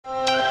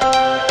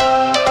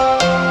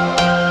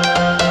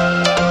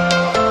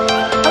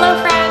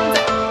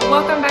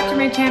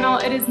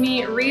it is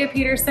me, Rhea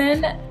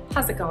Peterson.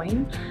 How's it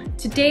going?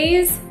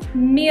 Today's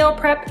meal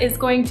prep is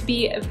going to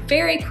be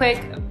very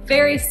quick,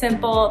 very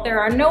simple. There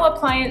are no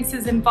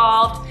appliances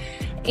involved,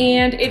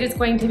 and it is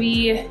going to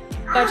be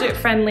budget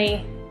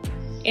friendly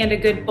and a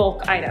good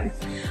bulk item.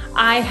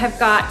 I have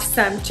got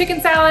some chicken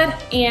salad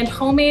and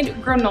homemade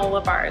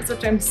granola bars,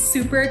 which I'm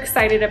super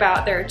excited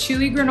about. They're a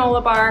chewy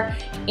granola bar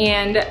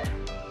and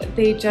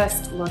they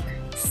just look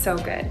so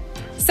good.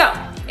 So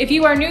if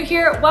you are new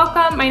here,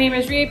 welcome. My name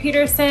is Rhea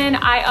Peterson.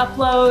 I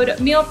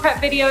upload meal prep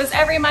videos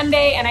every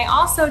Monday, and I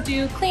also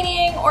do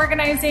cleaning,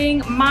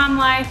 organizing, mom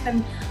life,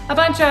 and a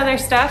bunch of other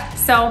stuff.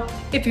 So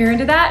if you're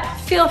into that,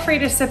 feel free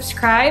to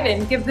subscribe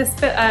and give this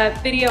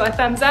video a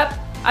thumbs up.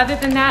 Other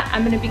than that,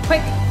 I'm gonna be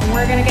quick and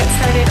we're gonna get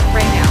started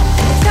right now.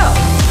 Let's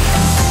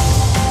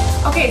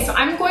go. Okay, so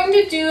I'm going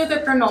to do the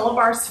granola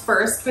bars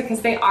first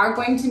because they are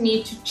going to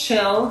need to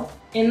chill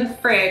in the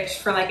fridge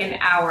for like an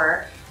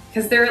hour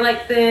because they're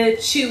like the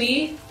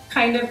chewy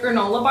kind of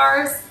granola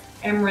bars.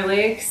 And I'm really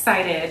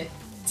excited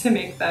to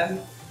make them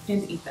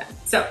and eat them.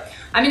 So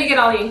I'm gonna get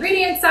all the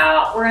ingredients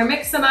out, we're gonna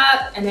mix them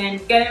up and then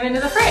get them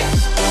into the fridge.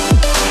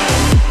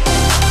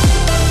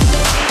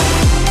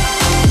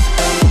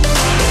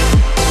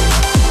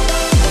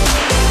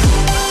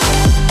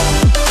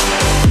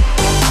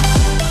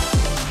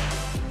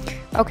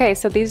 Okay,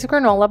 so these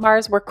granola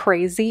bars were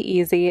crazy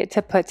easy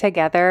to put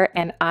together,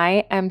 and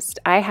I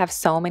have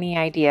so many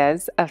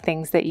ideas of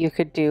things that you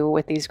could do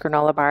with these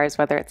granola bars,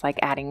 whether it's like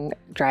adding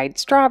dried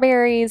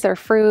strawberries or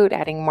fruit,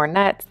 adding more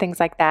nuts, things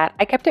like that.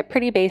 I kept it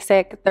pretty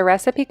basic. The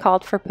recipe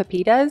called for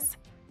pepitas.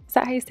 Is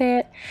that how you say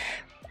it?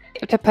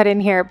 To put in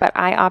here, but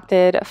I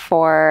opted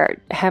for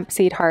hemp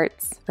seed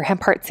hearts or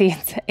hemp heart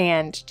seeds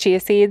and chia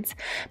seeds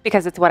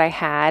because it's what I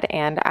had,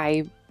 and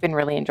I've been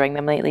really enjoying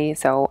them lately.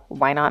 So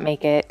why not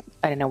make it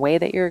in a way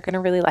that you're gonna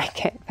really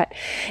like it? But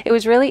it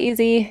was really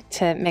easy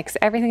to mix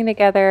everything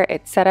together.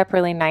 It's set up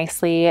really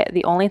nicely.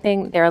 The only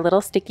thing, they're a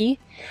little sticky,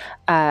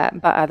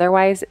 but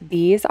otherwise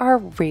these are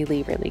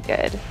really, really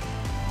good.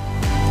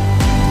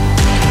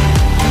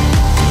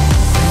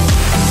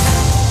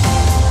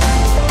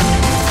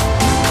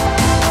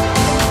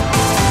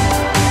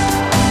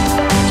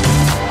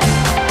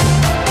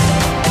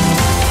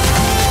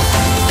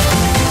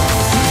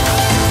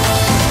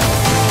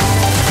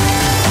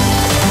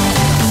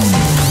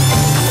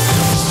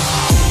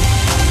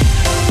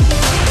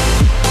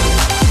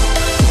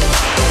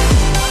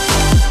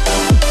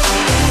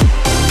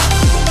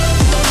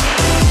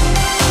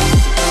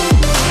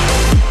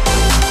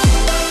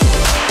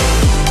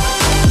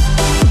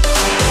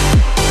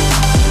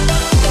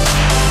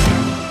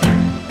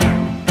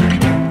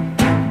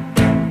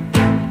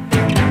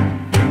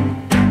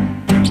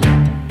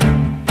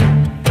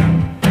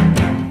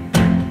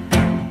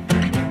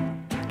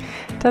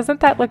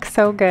 Doesn't that look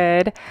so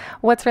good?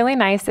 What's really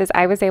nice is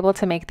I was able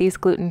to make these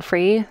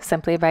gluten-free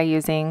simply by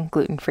using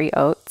gluten-free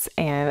oats,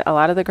 and a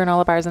lot of the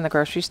granola bars in the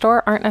grocery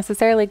store aren't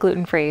necessarily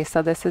gluten-free,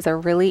 so this is a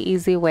really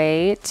easy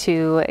way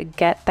to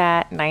get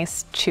that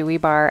nice chewy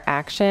bar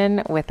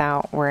action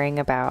without worrying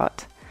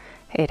about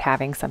it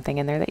having something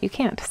in there that you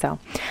can't. So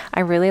I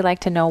really like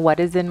to know what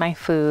is in my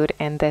food,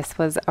 and this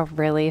was a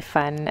really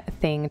fun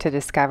thing to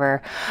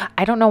discover.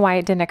 I don't know why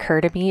it didn't occur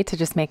to me to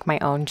just make my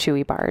own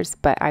chewy bars,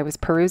 but I was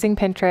perusing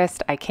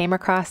Pinterest. I came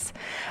across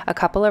a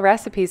couple of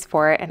recipes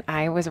for it, and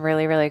I was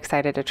really, really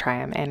excited to try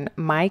them. And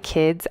my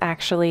kids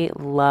actually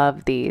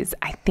love these.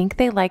 I think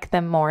they like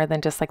them more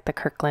than just like the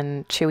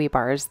Kirkland chewy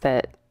bars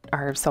that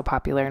are so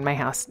popular in my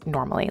house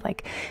normally.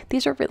 Like,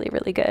 these are really,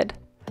 really good.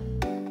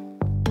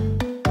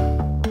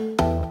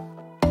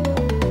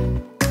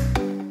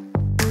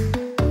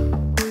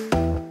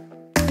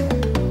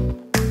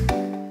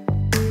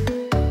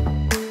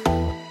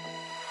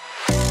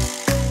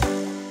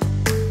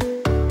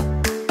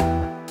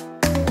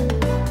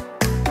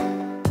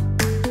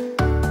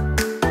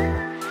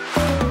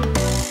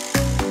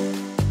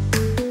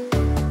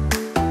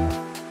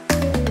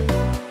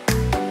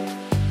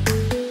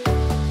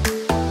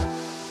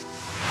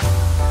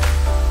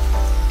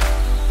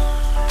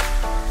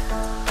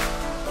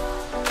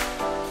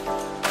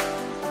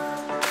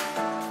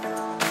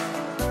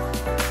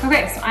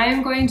 Okay, so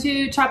I'm going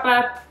to chop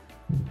up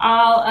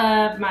all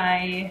of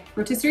my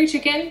rotisserie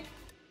chicken,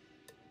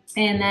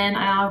 and then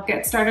I'll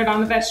get started on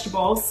the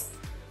vegetables.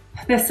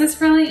 This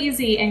is really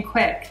easy and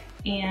quick,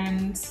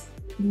 and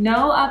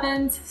no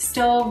ovens,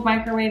 stove,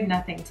 microwave,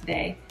 nothing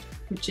today,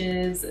 which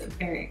is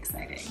very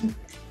exciting.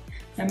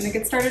 I'm gonna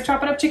get started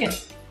chopping up chicken.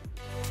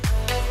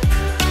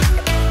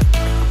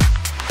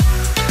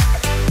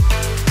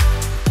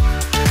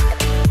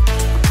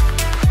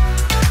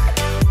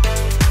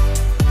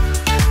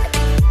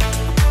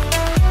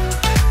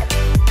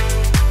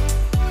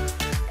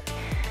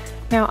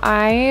 Now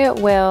I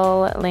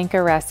will link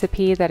a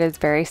recipe that is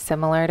very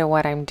similar to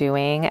what I'm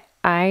doing.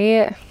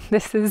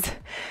 This is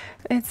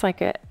it's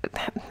like a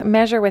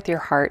measure with your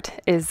heart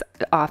is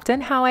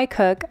often how I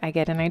cook. I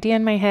get an idea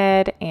in my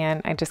head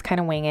and I just kind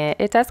of wing it.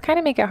 It does kind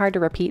of make it hard to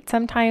repeat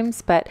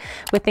sometimes, but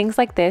with things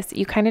like this,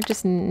 you kind of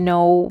just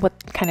know what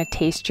kind of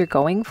taste you're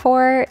going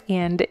for,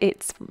 and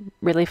it's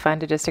really fun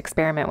to just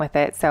experiment with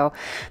it. So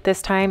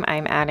this time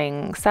I'm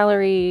adding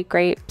celery,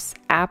 grapes,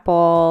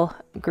 apple,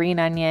 green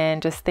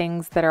onion, just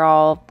things that are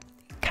all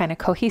kind of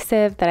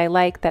cohesive that I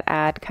like, that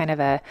add kind of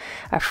a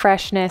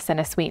freshness and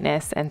a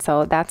sweetness. And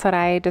so that's what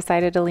I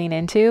decided to lean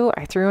into.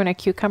 I threw in a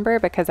cucumber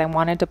because I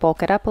wanted to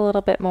bulk it up a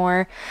little bit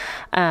more.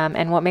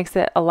 And what makes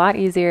it a lot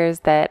easier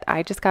is that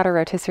I just got a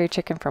rotisserie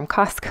chicken from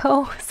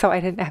Costco, so I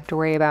didn't have to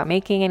worry about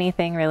making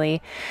anything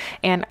really.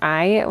 And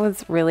I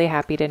was really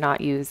happy to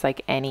not use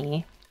like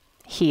any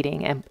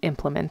heating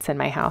implements in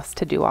my house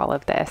to do all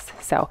of this.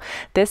 So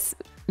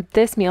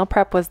this meal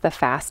prep was the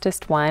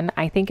fastest one.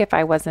 I think if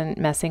I wasn't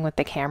messing with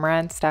the camera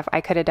and stuff,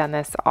 I could have done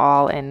this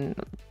all in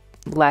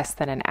less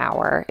than an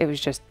hour. It was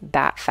just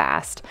that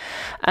fast.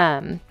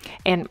 And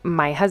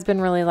my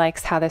husband really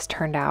likes how this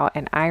turned out,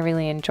 and I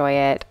really enjoy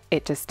it.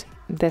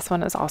 This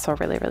one is also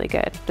really, really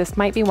good. This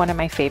might be one of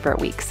my favorite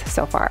weeks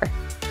so far.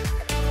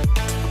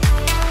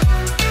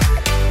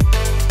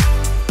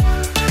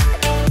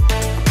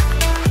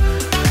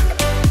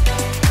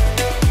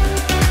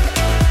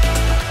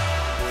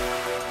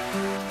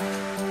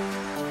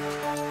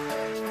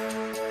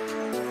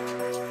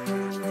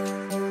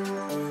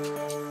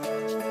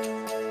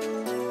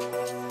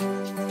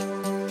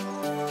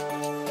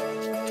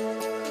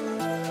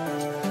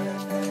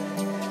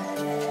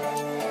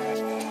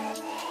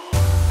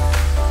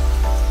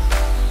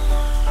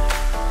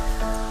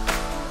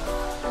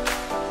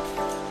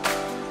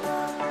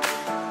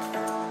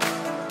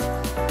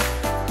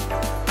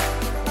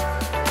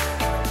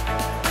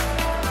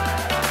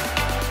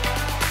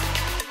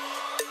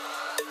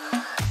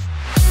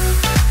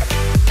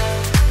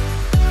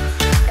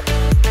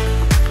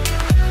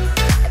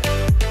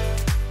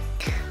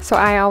 So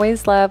I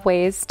always love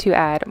ways to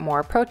add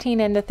more protein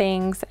into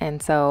things,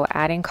 and so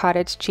adding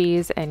cottage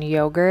cheese and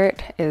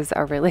yogurt is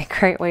a really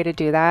great way to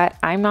do that.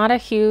 I'm not a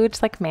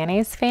huge like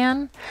mayonnaise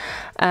fan,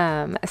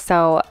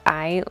 so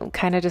I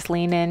kind of just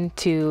lean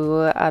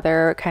into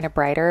other kind of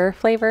brighter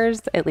flavors.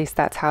 At least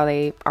that's how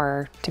they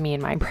are to me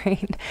in my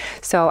brain.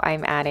 So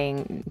I'm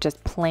adding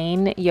just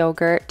plain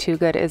yogurt. Too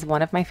Good is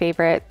one of my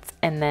favorites,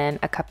 and then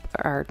a cup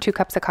or 2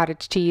 cups of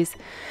cottage cheese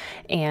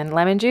and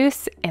lemon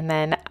juice, and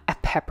then a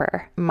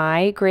pepper.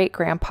 My great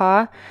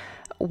grandpa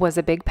was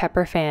a big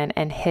pepper fan,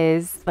 and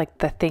his, like,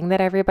 the thing that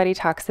everybody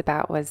talks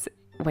about was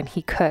when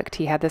he cooked,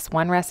 he had this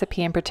one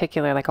recipe in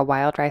particular, like a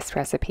wild rice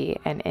recipe.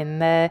 And in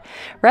the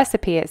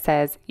recipe, it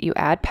says you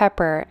add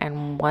pepper,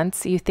 and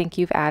once you think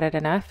you've added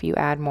enough, you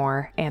add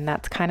more. And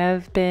that's kind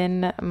of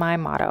been my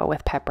motto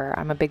with pepper.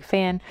 I'm a big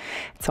fan,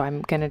 so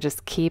I'm going to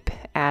just keep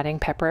adding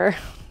pepper.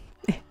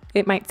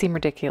 It might seem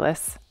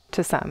ridiculous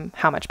to some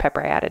how much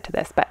pepper I added to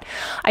this, but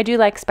I do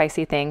like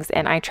spicy things,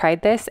 and I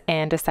tried this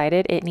and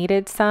decided it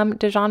needed some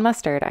Dijon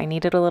mustard. I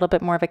needed a little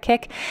bit more of a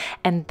kick,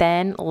 and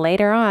then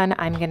later on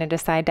I'm going to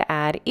decide to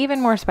add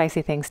even more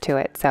spicy things to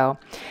it. So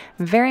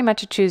very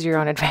much a choose your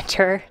own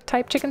adventure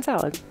type chicken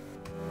salad.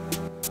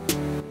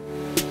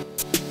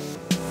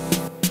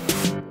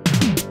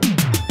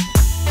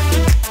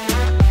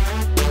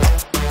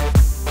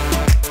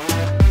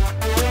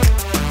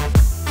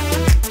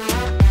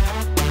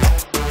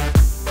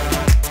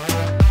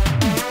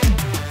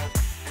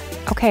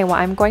 Okay, well,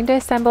 I'm going to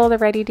assemble the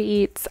ready to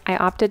eats. I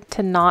opted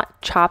to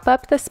not chop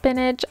up the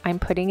spinach. I'm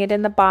putting it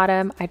in the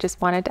bottom. I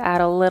just wanted to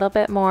add a little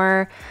bit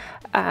more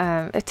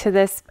to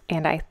this,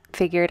 and I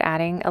figured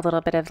adding a little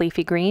bit of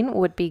leafy green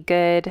would be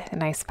good. A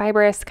nice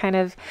fibrous kind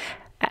of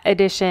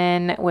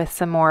addition with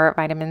some more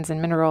vitamins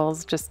and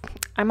minerals. Just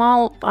I'm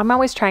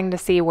always trying to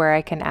see where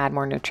I can add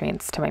more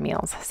nutrients to my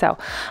meals. So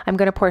I'm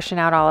going to portion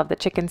out all of the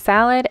chicken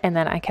salad, and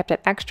then I kept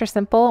it extra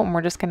simple, and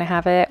we're just going to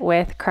have it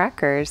with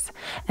crackers.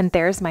 And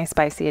there's my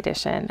spicy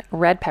addition,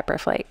 red pepper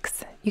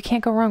flakes. You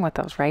can't go wrong with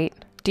those, right?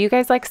 Do you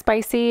guys like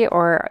spicy,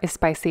 or is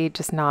spicy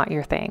just not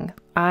your thing?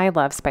 I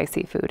love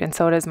spicy food, and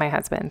so does my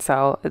husband.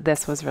 So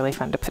this was really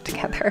fun to put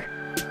together.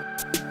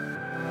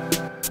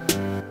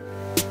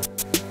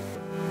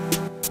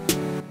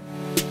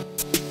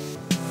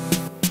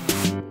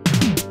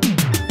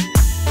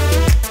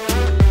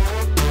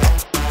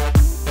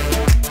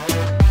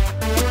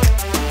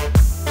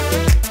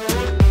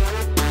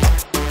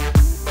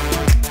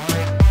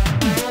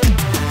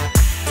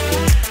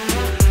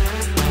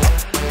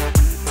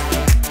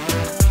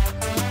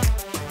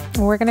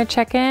 We're going to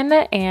check in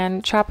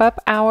and chop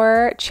up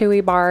our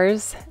chewy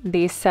bars.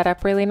 These set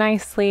up really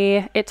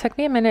nicely. It took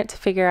me a minute to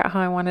figure out how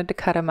I wanted to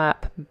cut them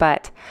up,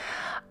 but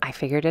I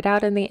figured it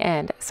out in the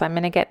end. So I'm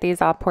going to get these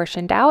all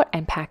portioned out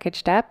and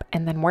packaged up,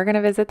 and then we're going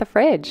to visit the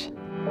fridge.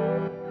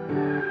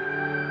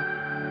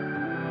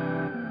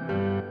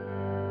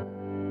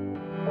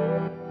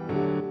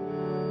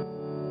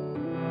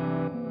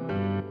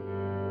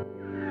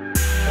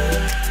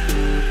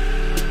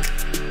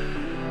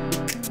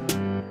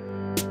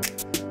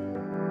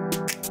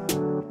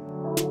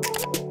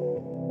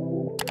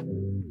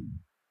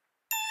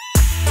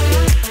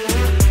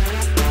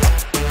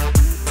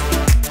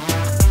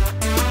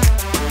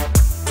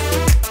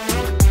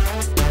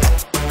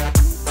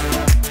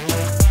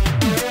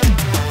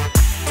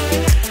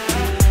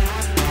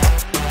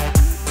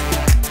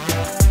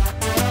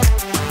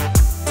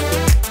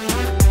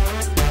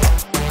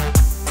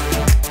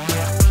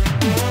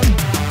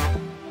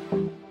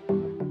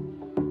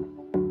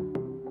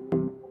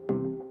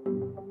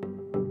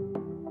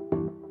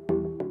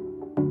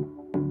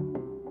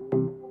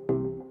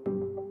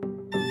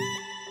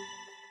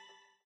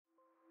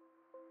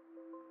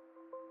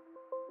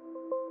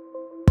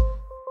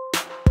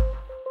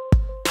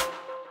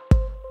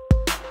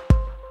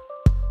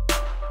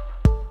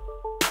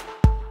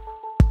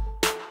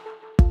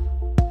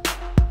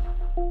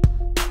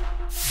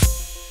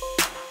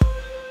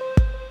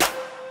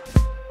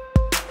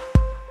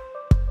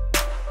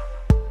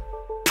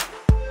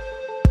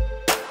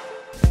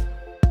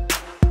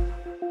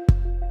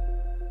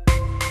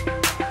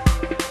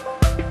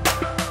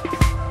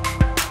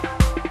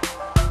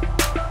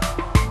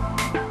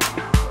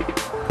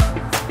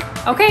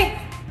 Okay,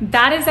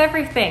 that is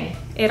everything.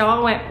 It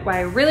all went by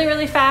really,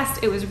 really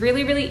fast. It was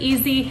really, really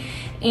easy.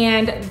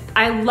 And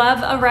I love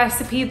a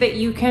recipe that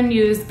you can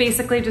use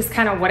basically just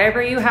kind of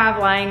whatever you have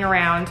lying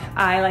around.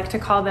 I like to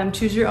call them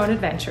choose your own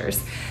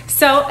adventures.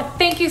 So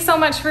thank you so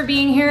much for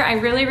being here. I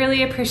really,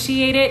 really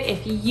appreciate it.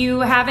 If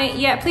you haven't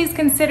yet, please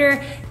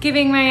consider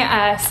giving me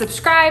a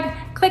subscribe,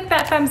 click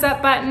that thumbs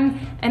up button.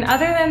 And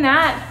other than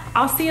that,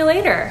 I'll see you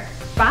later.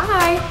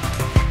 Bye.